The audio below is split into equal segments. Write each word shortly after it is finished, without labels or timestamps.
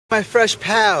My fresh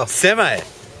pal. Semi.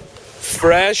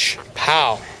 Fresh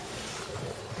pal.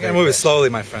 You gotta move it slowly,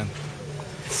 my friend.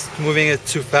 Moving it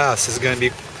too fast is gonna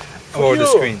be over the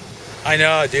screen. I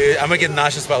know, dude. I'm gonna get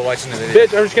nauseous about watching the video.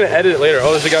 Bitch, I'm just gonna edit it later.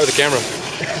 Oh, there's a guy with the camera.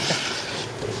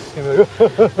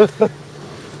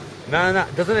 No.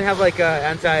 Doesn't it have like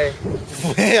anti?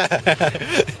 Yeah.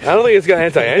 I don't think it's got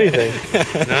anti-anything.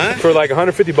 Nah? For like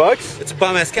 150 bucks? It's a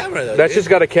bum ass camera though. That's dude. just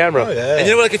got a camera. Oh, yeah. And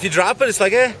you know what? Like if you drop it, it's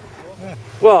like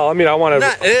Well, I mean, I want to.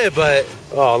 not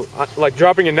but Like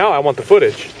dropping it now, I want the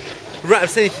footage. right. I'm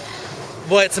saying,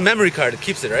 well, it's a memory card. It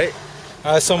keeps it, right?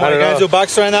 Alright, so I what, don't you gonna know. do a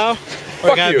box right now? Or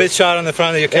Fuck you gonna you. bitch bitch shot on the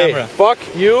front of your camera? Hey, fuck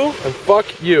you and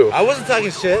fuck you. I wasn't talking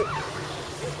shit.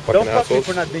 Fucking Don't fuck me assholes.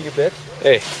 for not being a bitch.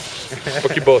 Hey,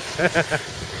 fuck you both.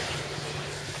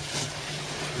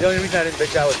 The only reason I didn't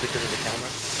bitch out was because of the camera.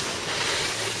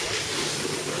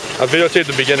 I videotaped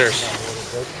the beginners.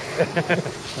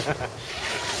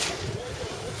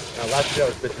 No, last video I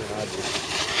was bitching out, dude.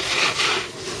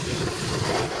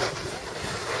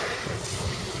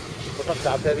 What's on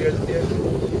top heavier this year?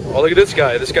 Oh, look at this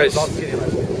guy. This It's all skinny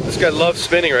last year. This guy loves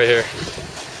spinning right here.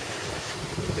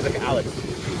 He's like Alex.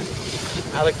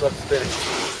 Alex loves spinning.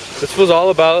 This was all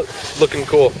about looking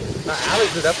cool.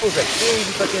 Alex, dude, that fool's like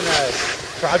crazy fucking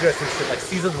progress and shit. Like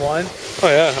season 1, Oh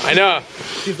yeah, I know.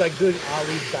 he's like doing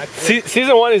ollies backwards.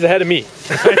 Season 1 is ahead of me.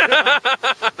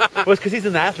 Well, it's because he's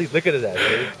an athlete. Look at that,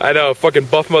 dude. I know, fucking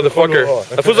buff motherfucker.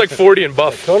 That feels like 40 and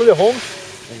buff. Totally home.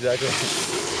 Exactly.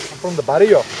 I'm from the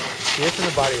barrio. He is in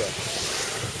the body, though.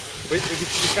 Wait,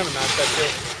 he's kind of mask that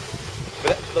shit.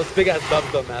 But those big ass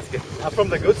dubs don't mask it. I'm from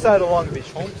the good side of Long Beach,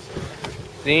 Holmes.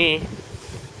 See?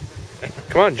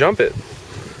 Come on, jump it.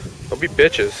 Don't be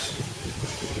bitches.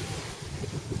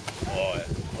 Oh, I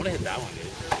want to hit that one, dude.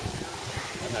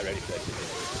 I'm not ready for that shit.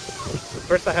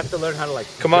 First, I have to learn how to like.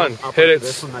 Come on, jump up hit onto it.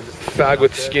 this one, not just Fag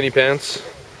with out there. skinny pants.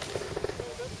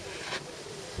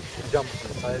 Jump from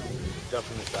the side. Jump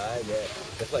from the side, yeah.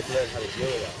 Just like learn how to deal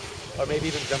with that. Or maybe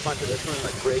even jump onto this one and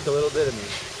like break a little bit and then.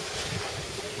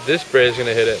 This spray's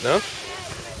gonna hit it, no?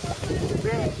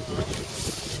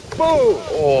 Boom!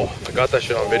 Oh, I got that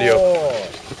shit on video. Oh,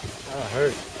 that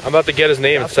hurt. I'm about to get his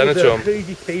name and send it to him.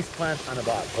 Crazy face plant on a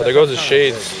box. Oh, there goes his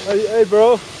shades. Hey,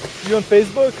 bro, you on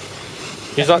Facebook?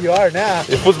 He's on. You are now.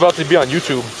 It was about to be on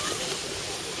YouTube.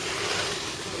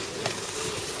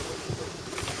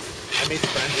 I made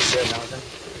friends with Jared Mountain.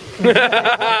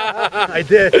 I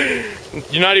did.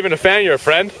 You're not even a fan, you're a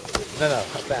friend? No, a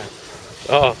fan.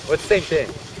 Oh. Well, it's the same thing.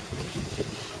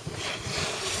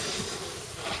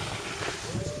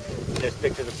 There's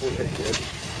pictures of food hitting good.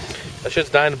 That shit's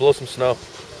dying to blow some snow.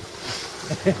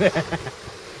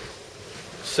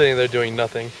 Sitting there doing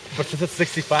nothing. But since it's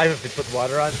 65, if they put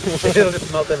water on, it'll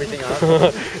just melt everything off.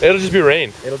 It'll just be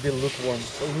rain. It'll be lukewarm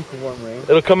rain.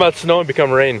 It'll come out snow and become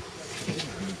rain.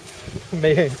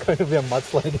 Maybe it's going to be a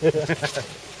mudslide.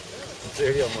 It's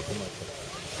already almost a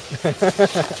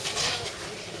mudslide.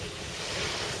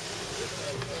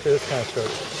 This kind of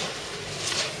short.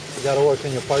 You gotta work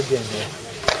on your part game here.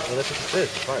 Well, that's what it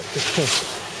is, part.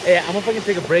 Hey, I'm gonna fucking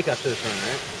take a break after this one,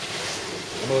 right?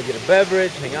 I'm gonna go get a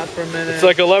beverage, hang out for a minute. It's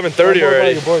like 11:30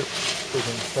 already. Your board.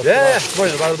 Yeah,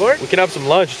 board, the bottom of the board? We can have some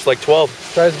lunch. It's like 12.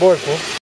 Try his board, fool.